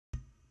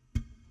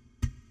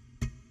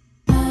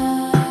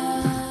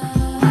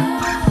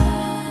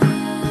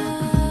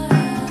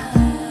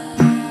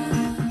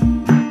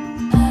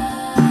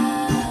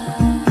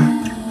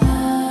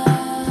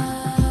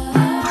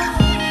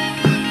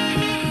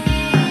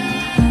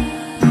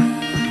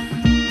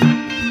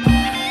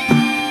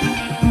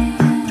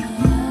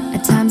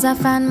Sometimes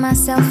I find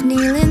myself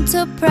kneeling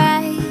to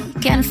pray,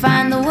 can't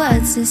find the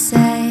words to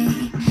say.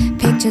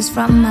 Pictures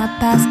from my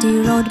past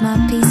erode my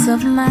peace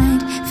of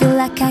mind. Feel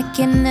like I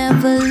can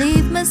never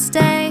leave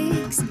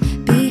mistakes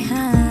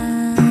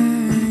behind.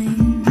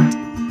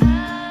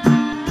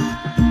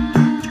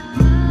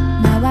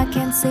 Now I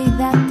can say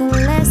that the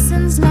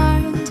lessons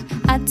learned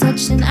I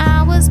touched and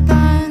I was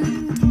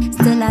burned.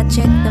 Still I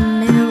check the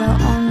mirror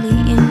only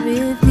in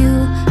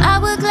review.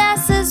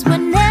 Hourglasses were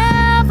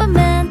never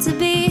meant to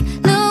be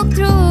looked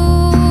through.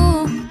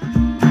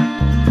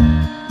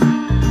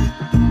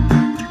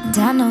 And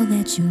I know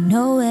that you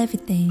know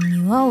everything.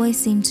 You always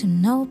seem to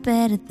know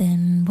better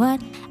than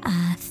what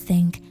I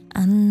think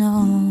I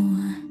know.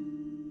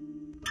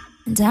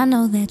 And I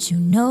know that you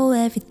know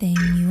everything.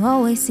 You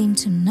always seem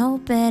to know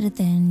better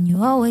than.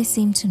 You always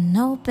seem to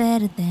know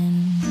better than.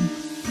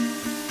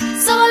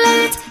 So I let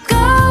it go.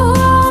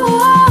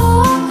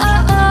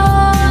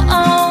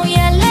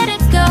 Yeah, let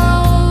it go.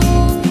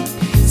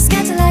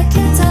 Scatter like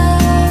glitter.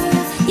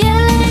 Yeah,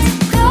 let it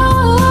go.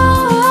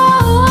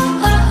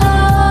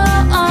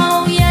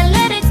 Yeah,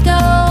 let it go.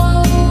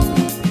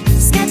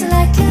 Scatter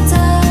like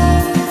glitter.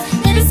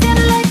 Let it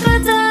scatter like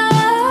glitter.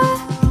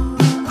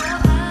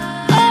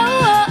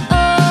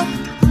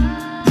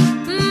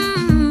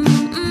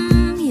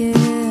 Yeah.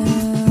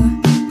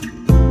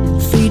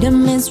 Freedom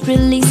is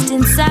released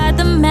inside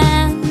the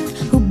man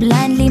who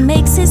blindly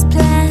makes his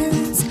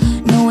plans,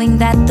 knowing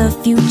that the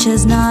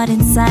future's not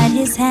inside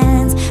his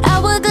hands.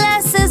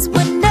 Hourglasses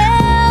were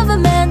never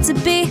meant to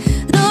be